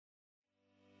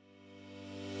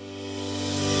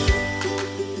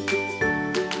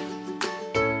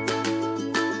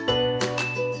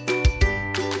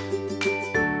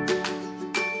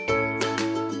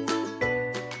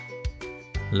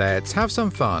Let's have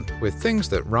some fun with things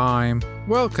that rhyme.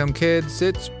 Welcome, kids,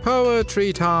 it's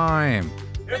poetry time!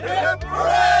 Hip hip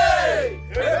hooray!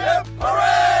 Hip hip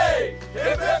hooray!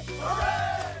 Hip hip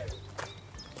hooray!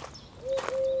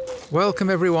 Welcome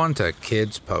everyone to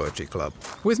Kids Poetry Club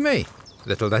with me,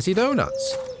 Little Desi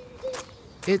Donuts.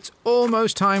 It's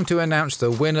almost time to announce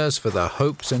the winners for the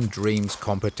Hopes and Dreams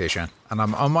competition, and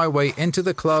I'm on my way into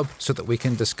the club so that we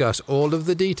can discuss all of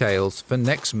the details for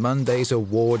next Monday's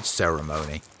awards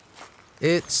ceremony.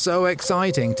 It's so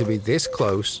exciting to be this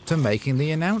close to making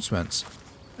the announcements.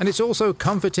 And it's also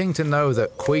comforting to know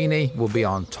that Queenie will be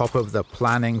on top of the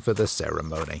planning for the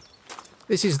ceremony.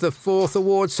 This is the 4th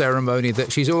award ceremony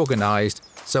that she's organised,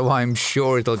 so I'm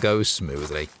sure it'll go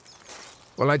smoothly.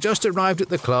 Well, I just arrived at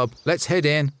the club. Let's head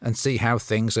in and see how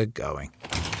things are going.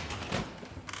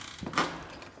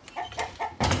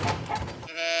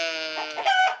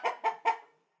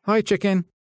 Hi, Chicken.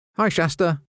 Hi,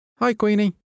 Shasta. Hi,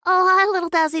 Queenie. Oh, hi,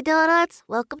 Little Desi Donuts.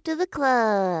 Welcome to the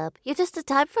club. You're just in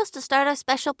time for us to start our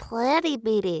special planning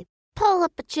meeting. Pull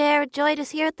up a chair and join us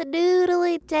here at the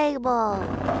noodling table.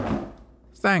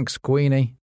 Thanks,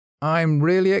 Queenie. I'm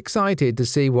really excited to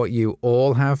see what you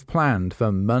all have planned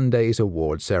for Monday's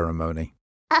award ceremony.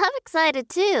 I'm excited,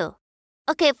 too.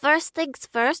 Okay, first things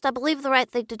first, I believe the right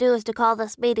thing to do is to call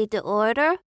this meeting to order.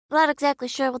 I'm not exactly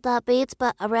sure what that means,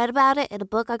 but I read about it in a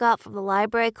book I got from the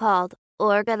library called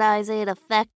Organizing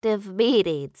Effective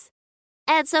Meetings.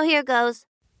 And so here goes.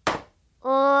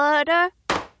 Order,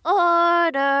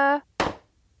 order.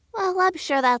 Well, I'm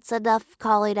sure that's enough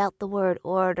calling out the word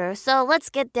order, so let's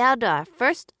get down to our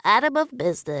first item of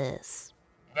business.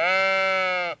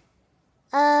 Let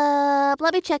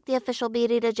me check the official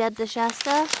meeting agenda,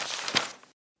 Shasta.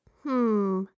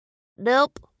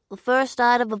 Nope. The first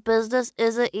item of business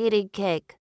isn't eating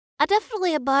cake. I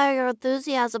definitely admire your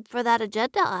enthusiasm for that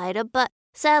agenda item, but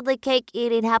sadly cake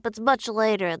eating happens much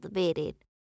later in the meeting.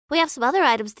 We have some other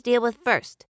items to deal with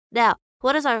first. Now,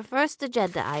 what is our first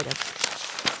agenda item?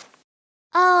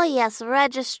 Oh yes,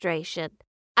 registration.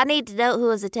 I need to know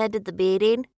who has attended the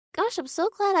meeting. Gosh, I'm so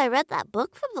glad I read that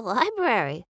book from the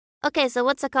library. Okay, so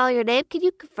once I call your name, can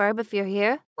you confirm if you're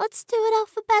here? Let's do it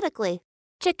alphabetically.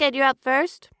 Chicken, you're up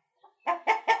first.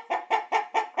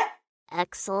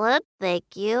 Excellent,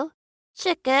 thank you.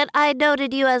 Chicken, I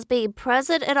noted you as being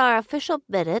present in our official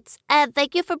minutes, and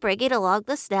thank you for bringing along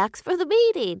the snacks for the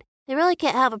meeting. You really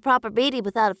can't have a proper meeting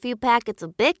without a few packets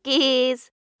of Bickies.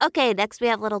 Okay, next we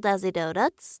have Little Desi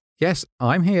Donuts. Yes,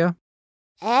 I'm here.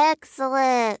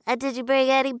 Excellent. And did you bring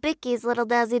any Bickies, Little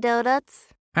Desi Donuts?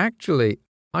 Actually,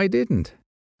 I didn't.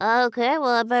 Okay, well,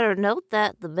 I better note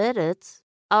that in the minutes.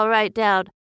 I'll write down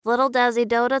Little Desi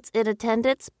Donuts in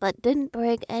attendance, but didn't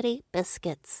bring any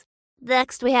biscuits.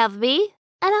 Next we have me,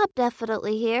 and I'm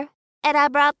definitely here. And I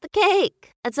brought the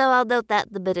cake, and so I'll note that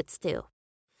in the minutes too.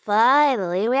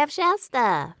 Finally, we have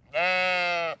Shasta.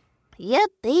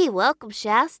 Yippee, welcome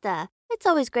Shasta. It's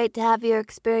always great to have your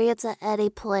experience at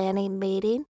any planning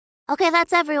meeting. Okay,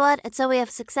 that's everyone, and so we have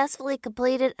successfully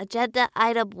completed agenda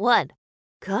item 1.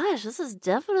 Gosh, this is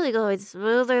definitely going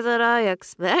smoother than I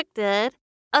expected.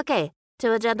 Okay,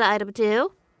 to agenda item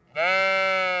 2.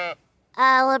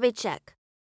 Let me check.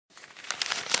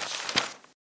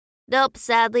 Nope,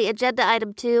 sadly, agenda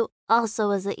item 2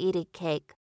 also isn't eating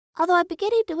cake. Although I'm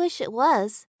beginning to wish it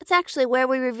was. It's actually where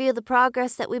we review the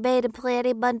progress that we made in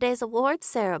planning Monday's awards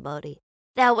ceremony.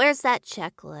 Now, where's that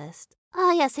checklist?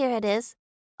 Oh, yes, here it is.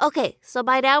 Okay, so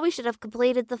by now we should have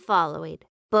completed the following.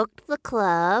 Booked the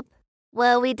club.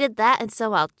 Well, we did that, and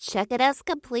so I'll check it as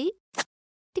complete.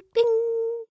 Ding,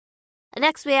 ding.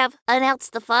 Next, we have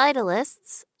announced the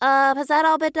finalists. Has that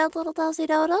all been done, Little Desi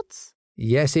Donuts?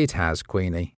 Yes, it has,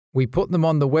 Queenie. We put them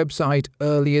on the website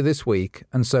earlier this week,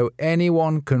 and so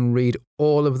anyone can read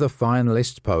all of the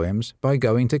finalists' poems by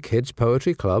going to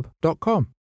kidspoetryclub.com.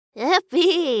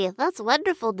 Yippee! That's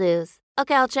wonderful news.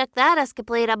 Okay, I'll check that as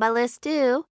complete on my list,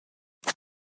 too.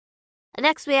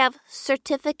 Next, we have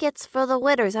certificates for the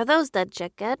winners. Are those done,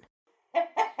 Chicken?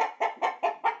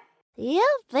 Yeah,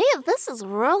 man, this is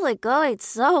really going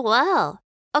so well.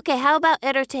 Okay, how about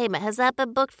entertainment? Has that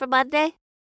been booked for Monday?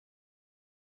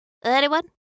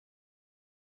 Anyone?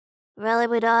 Really,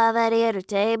 we don't have any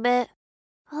entertainment?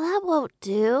 Well, that won't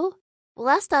do.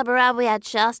 Last time around, we had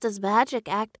Shasta's Magic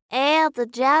Act and the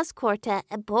Jazz Quartet,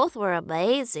 and both were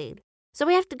amazing. So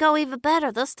we have to go even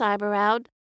better this time around.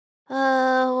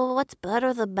 What's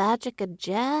better than magic and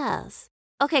jazz?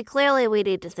 Okay, clearly we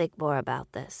need to think more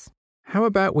about this. How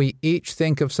about we each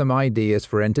think of some ideas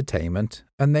for entertainment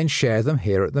and then share them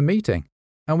here at the meeting?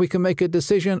 And we can make a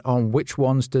decision on which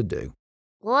ones to do.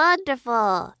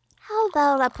 Wonderful. How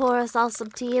about I pour us all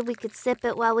some tea and we could sip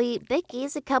it while we eat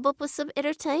Bickies and come up with some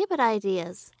entertainment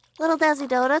ideas? Little Desi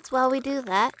Donuts, while we do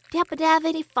that, do you happen to have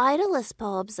any finalist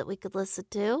poems that we could listen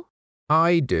to?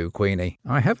 I do, Queenie.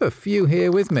 I have a few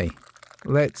here with me.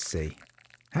 Let's see.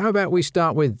 How about we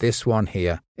start with this one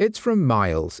here? It's from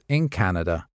Miles in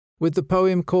Canada, with the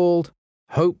poem called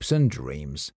Hopes and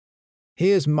Dreams.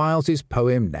 Here's Miles's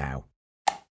poem now.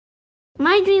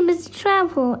 My dream is to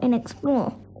travel and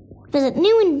explore. Visit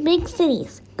new and big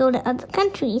cities, go to other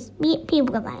countries, meet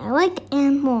people that I like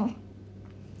and more.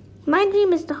 My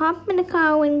dream is to hop in a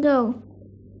car and go.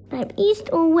 Drive east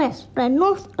or west, drive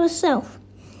north or south.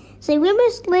 See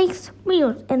rivers, lakes,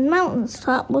 fields, and mountains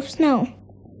topped with snow.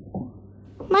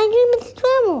 My dream is to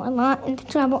travel a lot and to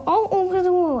travel all over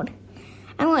the world.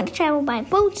 I want to travel by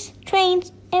boats,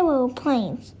 trains,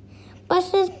 aeroplanes,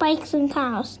 buses, bikes, and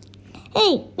cars.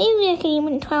 Hey, maybe I can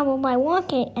even travel by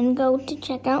rocket and go to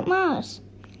check out Mars.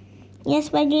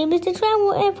 Yes, my dream is to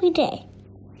travel every day.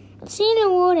 See the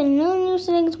world and learn new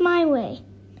things my way.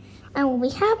 I will be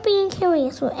happy and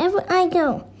curious wherever I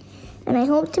go. And I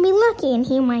hope to be lucky and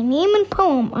hear my name and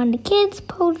poem on the Kids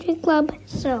Poetry Club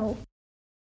show.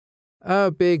 A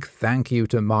big thank you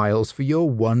to Miles for your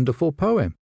wonderful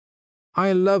poem.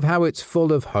 I love how it's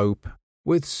full of hope,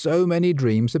 with so many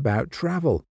dreams about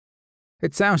travel.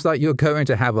 It sounds like you're going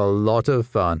to have a lot of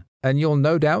fun, and you'll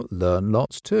no doubt learn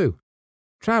lots too.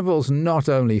 Travel's not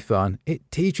only fun, it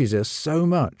teaches us so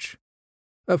much.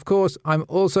 Of course, I'm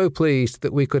also pleased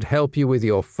that we could help you with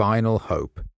your final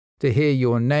hope, to hear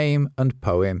your name and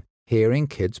poem here in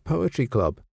Kids Poetry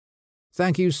Club.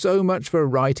 Thank you so much for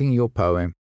writing your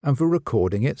poem and for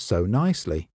recording it so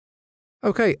nicely.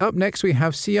 Okay, up next we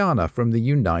have Siana from the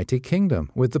United Kingdom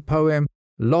with the poem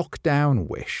Lockdown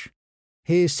Wish.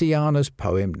 Here's Siana's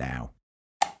poem now.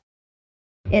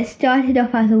 It started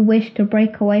off as a wish to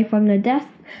break away from the desks,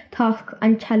 tasks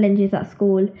and challenges at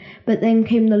school, but then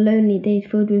came the lonely days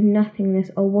filled with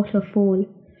nothingness or what a fall.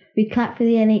 We clapped for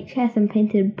the NHS and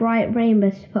painted bright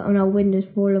rainbows to put on our windows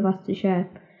for all of us to share.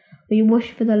 We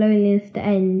wished for the loneliness to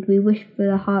end, we wished for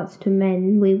the hearts to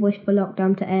mend, we wished for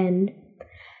lockdown to end.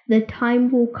 The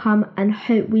time will come and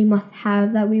hope we must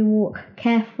have that we walk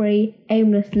carefree,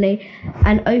 aimlessly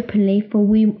and openly, for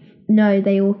we know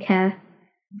they all care.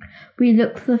 We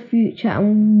look to the future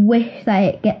and wish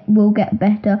that it will get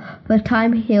better, for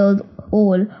time heals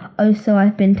all, oh so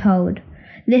I've been told.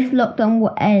 This lockdown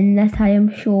will end, that I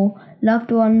am sure.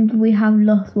 Loved ones we have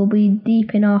lost will be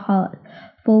deep in our hearts,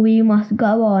 for we must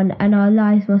go on and our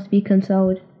lives must be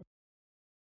consoled.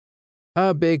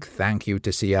 A big thank you to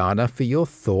Siana for your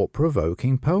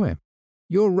thought-provoking poem.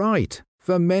 You're right.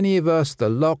 For many of us, the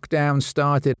lockdown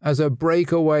started as a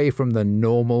breakaway from the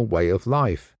normal way of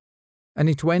life. And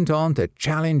it went on to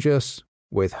challenge us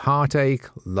with heartache,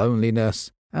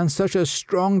 loneliness, and such a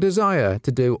strong desire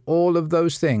to do all of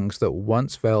those things that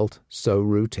once felt so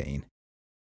routine.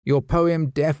 Your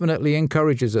poem definitely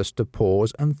encourages us to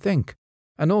pause and think,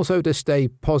 and also to stay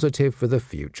positive for the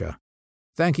future.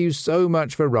 Thank you so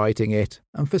much for writing it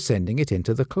and for sending it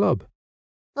into the club.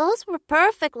 Those were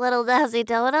perfect, Little Desi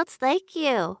Donuts. Thank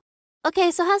you.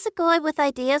 Okay, so how's it going with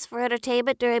ideas for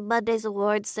entertainment during Monday's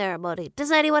awards ceremony?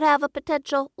 Does anyone have a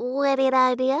potential winning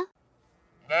idea?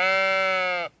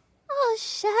 Oh,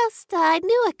 Shasta, I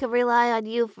knew I could rely on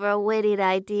you for a winning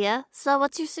idea. So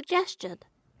what's your suggestion?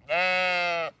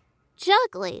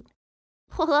 Juggling.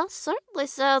 Well, that certainly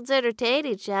sounds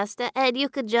entertaining, Shasta. And you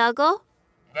can juggle?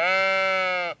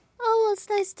 Oh, well, it's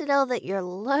nice to know that you're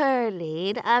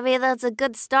learning. I mean, that's a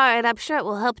good start, and I'm sure it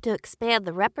will help to expand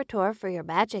the repertoire for your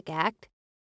magic act.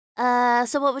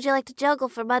 So what would you like to juggle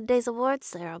for Monday's awards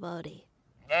ceremony?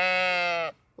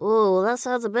 Ooh, that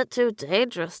sounds a bit too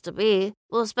dangerous to me.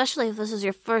 Well, especially if this is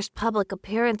your first public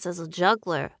appearance as a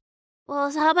juggler.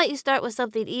 Well, so how about you start with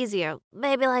something easier?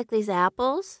 Maybe like these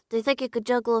apples? Do you think you could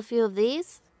juggle a few of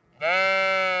these?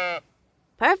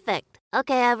 Perfect.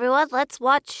 Okay, everyone, let's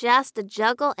watch Shasta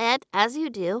juggle and, as you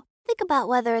do, think about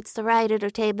whether it's the right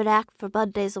entertainment act for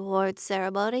Monday's awards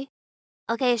ceremony.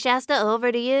 Okay, Shasta,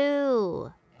 over to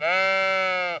you.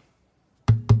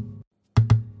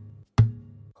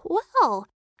 Well,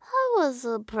 that was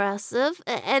impressive.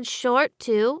 And short,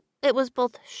 too. It was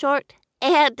both short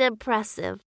and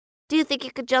impressive. Do you think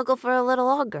you could juggle for a little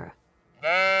longer?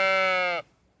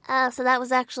 So that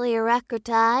was actually your record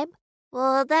time?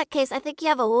 Well, in that case, I think you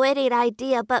have a winning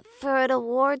idea, but for an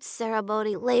awards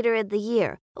ceremony later in the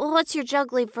year. What's your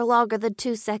juggling for longer than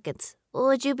 2 seconds?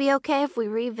 Would you be okay if we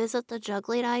revisit the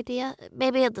juggling idea?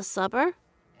 Maybe in the summer?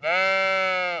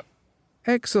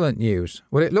 Excellent news.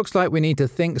 Well, it looks like we need to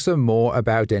think some more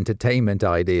about entertainment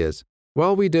ideas.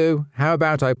 While we do, how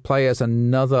about I play us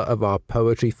another of our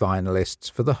poetry finalists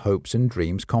for the Hopes and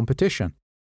Dreams competition?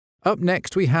 Up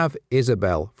next we have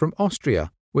Isabel from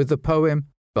Austria with the poem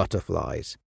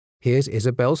Butterflies. Here's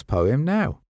Isabel's poem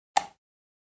now.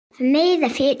 For me, the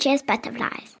future is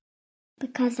butterflies,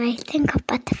 because I think of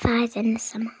butterflies in the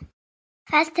summer.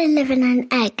 First they live in an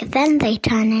egg, then they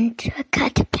turn into a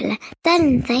caterpillar,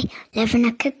 then they live in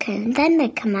a cocoon, then they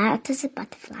come out as a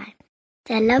butterfly.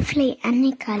 They're lovely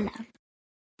any colour.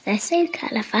 They're so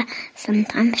colourful,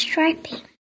 sometimes stripy.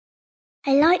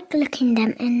 I like looking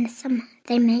them in the summer,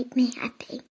 they make me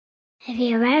happy. If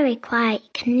you're very quiet, you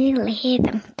can easily hear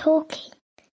them talking.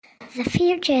 The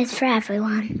future is for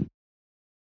everyone.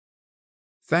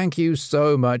 Thank you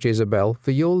so much, Isabel,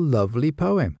 for your lovely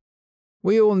poem.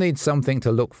 We all need something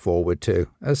to look forward to,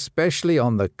 especially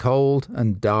on the cold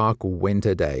and dark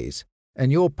winter days,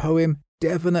 and your poem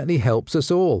definitely helps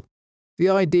us all. The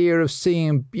idea of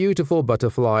seeing beautiful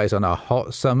butterflies on a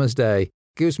hot summer's day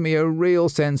gives me a real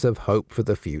sense of hope for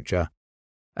the future,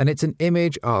 and it's an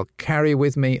image I'll carry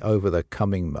with me over the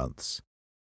coming months.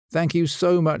 Thank you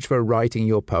so much for writing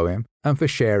your poem and for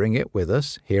sharing it with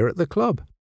us here at the club.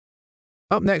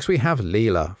 Up next we have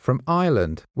Leela from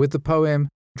Ireland with the poem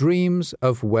Dreams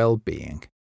of Well-Being.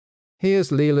 Here's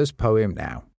Leela's poem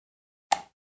now.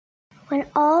 When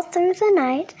all through the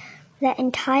night, the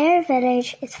entire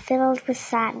village is filled with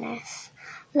sadness.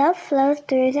 Love flows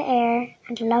through the air,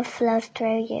 and love flows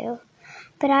through you.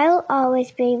 But I will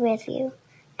always be with you,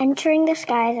 entering the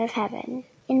skies of heaven.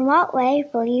 In what way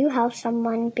will you help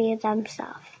someone be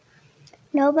themselves?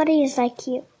 Nobody is like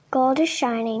you. Gold is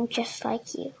shining just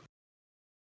like you.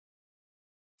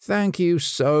 Thank you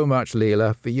so much,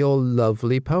 Leela, for your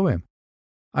lovely poem.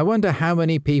 I wonder how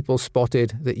many people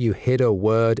spotted that you hid a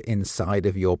word inside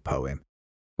of your poem.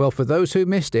 Well, for those who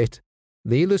missed it,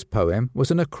 Leela's poem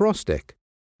was an acrostic,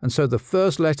 and so the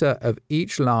first letter of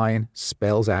each line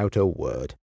spells out a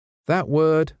word. That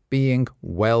word being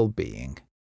well-being.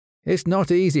 It's not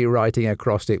easy writing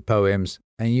acrostic poems,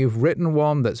 and you've written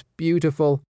one that's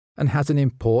beautiful and has an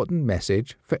important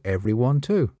message for everyone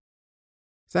too.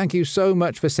 Thank you so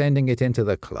much for sending it into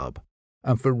the club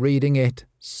and for reading it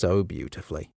so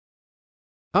beautifully.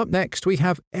 Up next we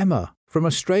have Emma from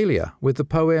Australia with the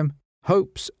poem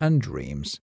Hopes and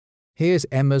Dreams. Here's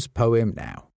Emma's poem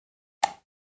now.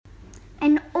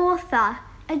 An author,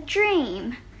 a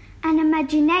dream, an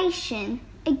imagination,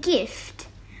 a gift,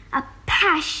 a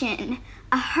passion,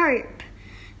 a hope.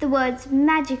 The words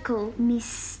magical,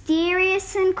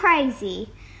 mysterious and crazy.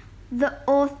 The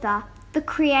author, the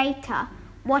creator,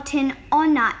 what an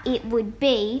honour it would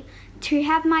be to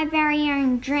have my very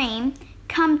own dream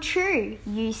come true,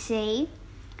 you see.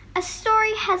 A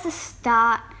story has a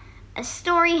start, a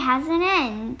story has an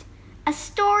end, a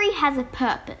story has a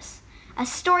purpose, a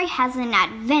story has an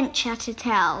adventure to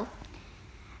tell.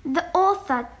 The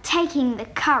author taking the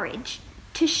courage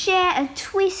to share a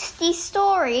twisty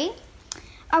story.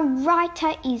 A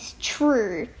writer is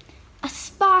true, a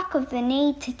spark of the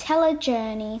need to tell a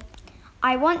journey.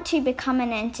 I want to become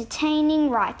an entertaining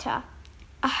writer,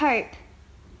 a hope,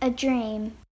 a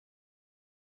dream.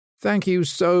 Thank you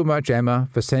so much, Emma,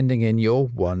 for sending in your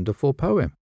wonderful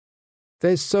poem.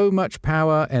 There's so much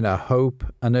power in a hope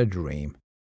and a dream,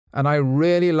 and I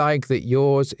really like that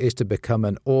yours is to become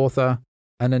an author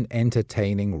and an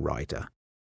entertaining writer.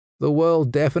 The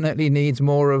world definitely needs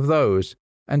more of those,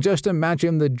 and just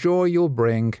imagine the joy you'll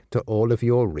bring to all of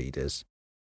your readers.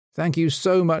 Thank you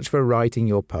so much for writing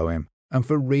your poem and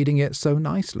for reading it so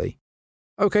nicely.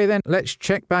 Okay then, let's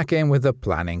check back in with the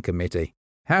planning committee.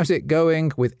 How's it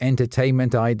going with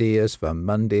entertainment ideas for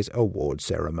Monday's award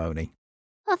ceremony?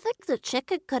 I think the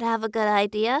chicken could have a good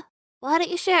idea. Why don't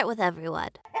you share it with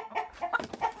everyone?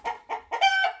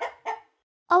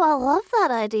 Oh, I love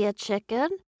that idea, Chicken.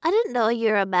 I didn't know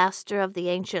you're a master of the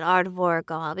ancient art of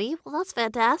origami. Well, that's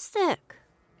fantastic.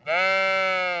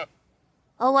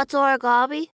 Oh, what's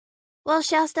origami? Well,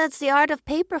 Shasta, it's the art of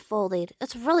paper folding.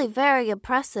 It's really very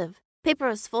impressive. Paper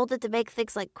is folded to make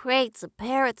things like crates and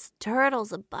parrots,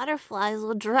 turtles, and butterflies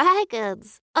and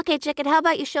dragons. Okay, Chicken, how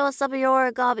about you show us some of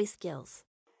your origami skills?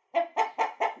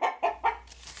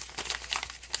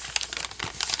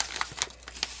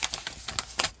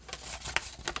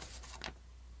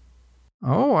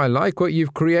 Oh, I like what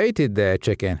you've created there,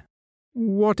 Chicken.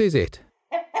 What is it?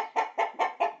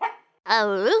 A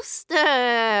rooster!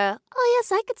 Oh,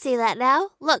 yes, I can see that now.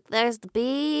 Look, there's the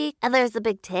beak, and there's the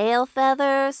big tail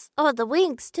feathers. Oh, and the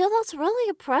wings, too. That's really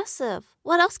impressive.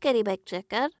 What else can you make,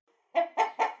 Chicken?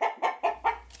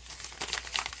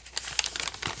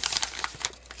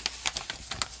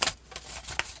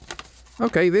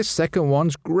 Okay, this second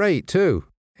one's great, too.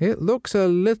 It looks a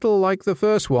little like the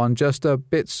first one, just a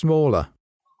bit smaller.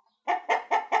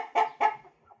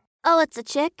 Oh, it's a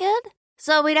chicken?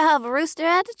 So we now have a rooster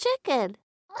and a chicken.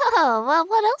 Oh, well,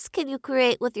 what else can you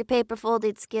create with your paper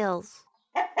folding skills?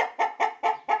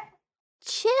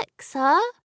 Chicks, huh?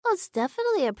 Well, it's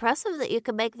definitely impressive that you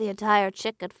can make the entire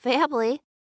chicken family.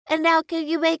 And now can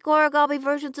you make origami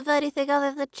versions of anything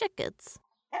other than chickens?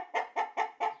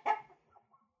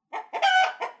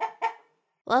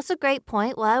 Well, that's a great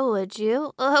point. Why would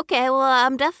you? Okay, well,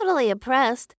 I'm definitely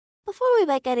impressed. Before we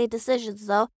make any decisions,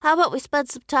 though, how about we spend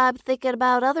some time thinking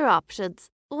about other options?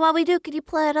 While we do, can you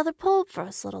play another poem for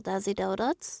us, little Desi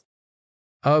Donuts?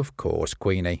 Of course,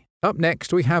 Queenie. Up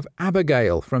next, we have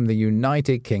Abigail from the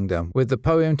United Kingdom with the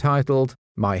poem titled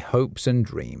My Hopes and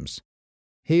Dreams.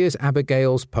 Here's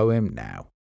Abigail's poem now.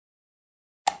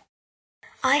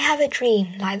 I have a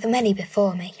dream like the many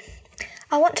before me.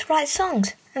 I want to write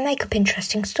songs and make up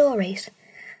interesting stories.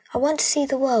 I want to see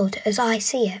the world as I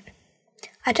see it.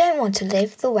 I don't want to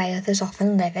live the way others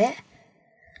often live it.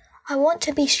 I want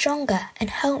to be stronger and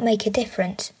help make a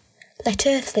difference. Let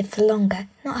Earth live for longer,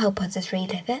 not help others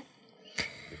relive it.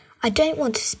 I don't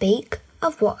want to speak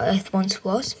of what Earth once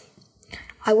was.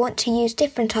 I want to use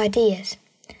different ideas,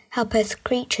 help Earth's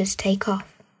creatures take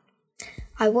off.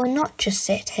 I will not just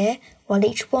sit here while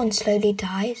each one slowly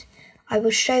dies. I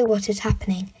will show what is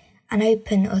happening and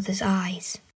open others'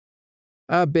 eyes.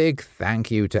 A big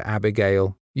thank you to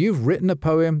Abigail. You've written a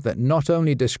poem that not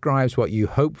only describes what you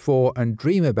hope for and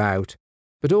dream about,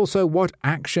 but also what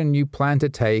action you plan to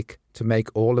take to make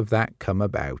all of that come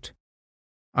about.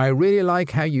 I really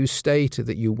like how you state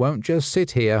that you won't just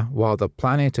sit here while the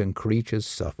planet and creatures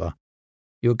suffer.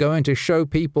 You're going to show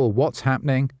people what's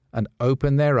happening and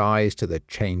open their eyes to the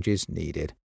changes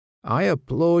needed. I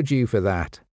applaud you for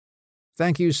that.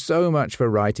 Thank you so much for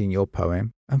writing your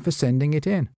poem and for sending it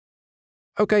in.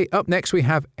 Okay, up next we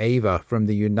have Ava from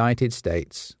the United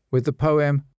States with the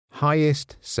poem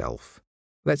Highest Self.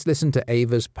 Let's listen to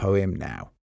Ava's poem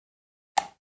now.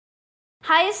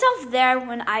 Highest self there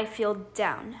when I feel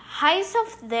down. Highest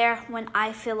self there when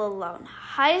I feel alone.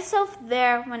 Highest self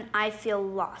there when I feel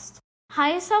lost.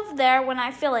 Highest self there when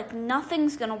I feel like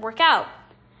nothing's gonna work out.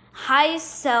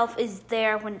 Highest self is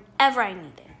there whenever I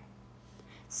need it.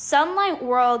 Sunlight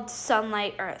world,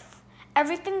 sunlight earth.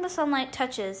 Everything the sunlight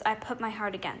touches, I put my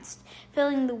heart against.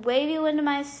 Feeling the wavy wind in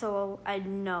my soul, I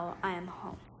know I am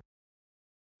home.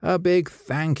 A big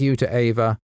thank you to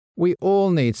Ava. We all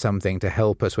need something to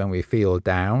help us when we feel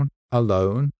down,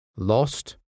 alone,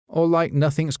 lost, or like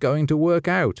nothing's going to work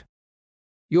out.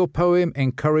 Your poem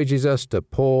encourages us to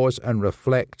pause and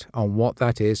reflect on what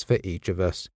that is for each of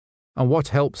us, and what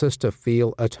helps us to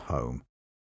feel at home.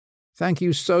 Thank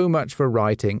you so much for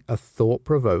writing a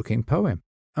thought-provoking poem,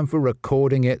 and for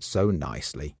recording it so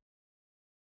nicely.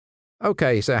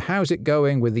 Okay, so how's it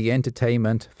going with the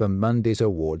entertainment for Monday's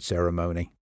award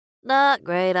ceremony? Not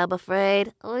great, I'm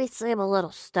afraid. We seem a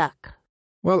little stuck.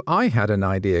 Well, I had an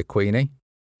idea, Queenie.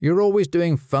 You're always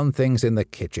doing fun things in the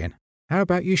kitchen. How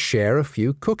about you share a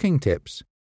few cooking tips?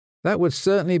 That would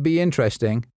certainly be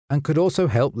interesting and could also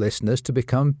help listeners to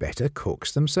become better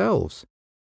cooks themselves.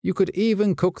 You could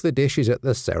even cook the dishes at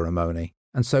the ceremony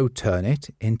and so turn it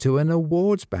into an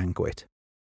awards banquet.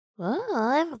 Well,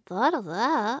 I haven't thought of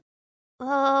that.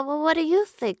 Well, what do you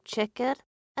think, Chicken?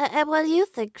 And what do you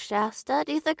think, Shasta?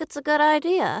 Do you think it's a good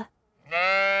idea?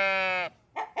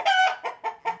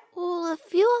 Well,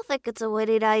 if you all think it's a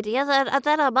winning idea,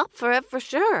 then I'm up for it for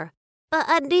sure. But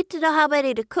I need to know how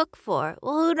many to cook for.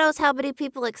 Well, who knows how many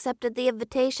people accepted the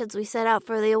invitations we sent out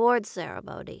for the awards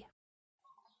ceremony?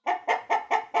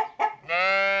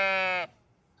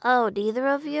 Oh, neither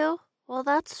of you? Well,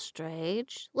 that's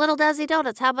strange. Little Desi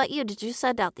Donuts, how about you? Did you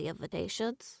send out the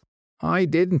invitations? I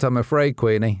didn't, I'm afraid,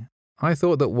 Queenie. I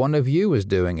thought that one of you was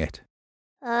doing it.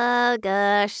 Oh,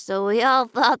 gosh, so we all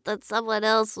thought that someone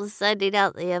else was sending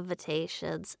out the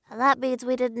invitations. And that means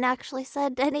we didn't actually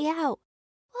send any out.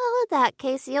 Well, in that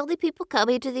case, the only people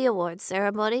coming to the awards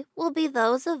ceremony will be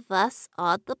those of us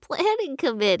on the planning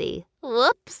committee.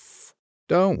 Whoops.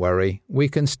 Don't worry, we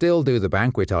can still do the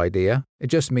banquet idea. It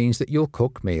just means that you'll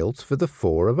cook meals for the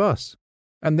four of us.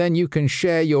 And then you can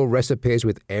share your recipes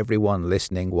with everyone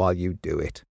listening while you do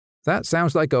it. That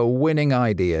sounds like a winning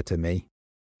idea to me.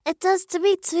 It does to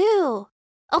me, too.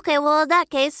 Okay, well, in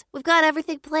that case, we've got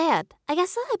everything planned. I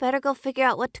guess I better go figure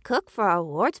out what to cook for our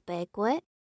awards banquet.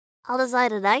 I'll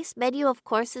design a nice menu of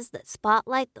courses that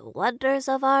spotlight the wonders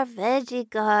of our veggie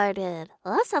garden.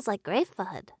 Well, that sounds like great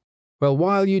fun. Well,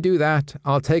 while you do that,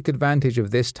 I'll take advantage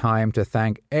of this time to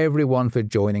thank everyone for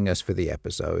joining us for the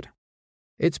episode.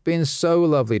 It's been so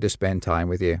lovely to spend time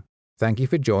with you. Thank you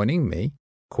for joining me.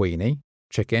 Queenie,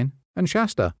 Chicken, and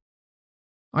Shasta.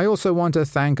 I also want to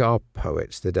thank our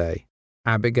poets today: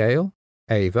 Abigail,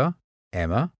 Ava,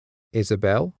 Emma,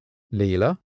 Isabel,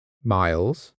 Leela,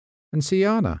 Miles, and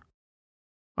Sienna.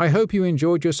 I hope you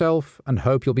enjoyed yourself and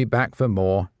hope you'll be back for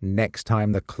more next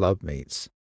time the club meets.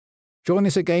 Join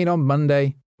us again on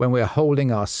Monday when we're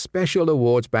holding our special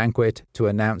awards banquet to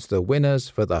announce the winners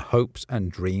for the Hopes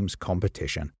and Dreams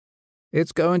competition.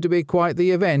 It's going to be quite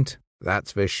the event,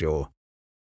 that's for sure.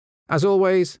 As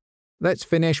always, let's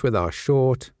finish with our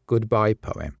short goodbye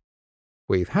poem.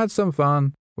 We've had some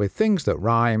fun with things that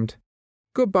rhymed.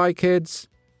 Goodbye, kids.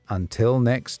 Until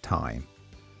next time.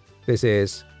 This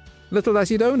is Little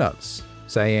Lassie Donuts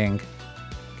saying,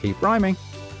 keep rhyming.